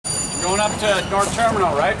Going up to North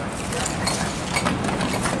Terminal, right?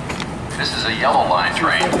 This is a yellow line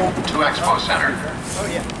train to Expo Center. Oh,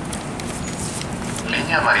 yeah.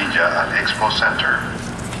 Línea amarilla at Expo Center.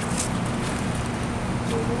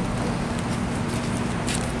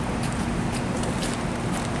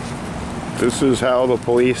 This is how the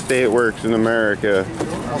police state works in America.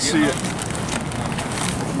 I'll see you.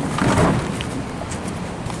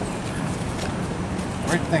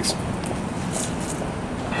 Great, thanks.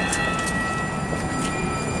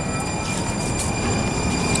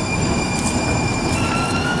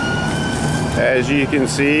 As you can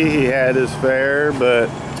see, he had his fare, but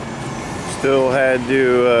still had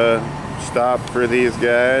to stop for these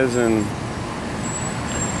guys. And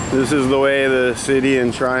this is the way the city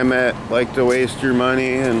and Trimet like to waste your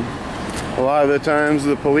money. And a lot of the times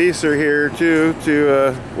the police are here too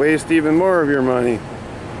to waste even more of your money.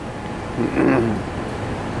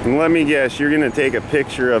 And let me guess, you're gonna take a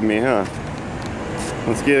picture of me, huh?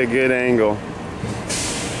 Let's get a good angle.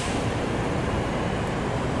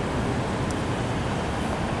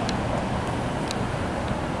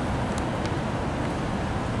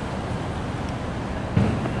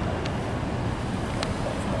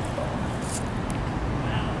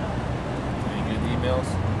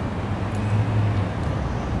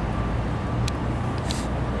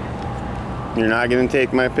 You're not going to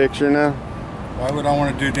take my picture now? Why would I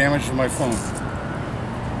want to do damage to my phone?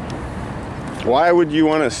 Why would you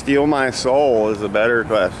want to steal my soul is a better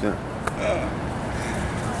question. I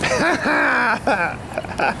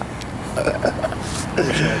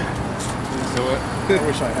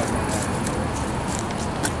wish I had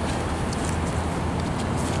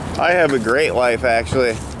one. I have a great life,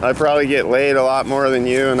 actually. I probably get laid a lot more than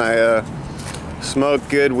you, and I smoke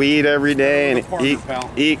good weed every day and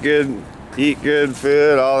eat good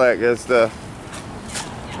food, all that good stuff.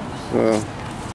 So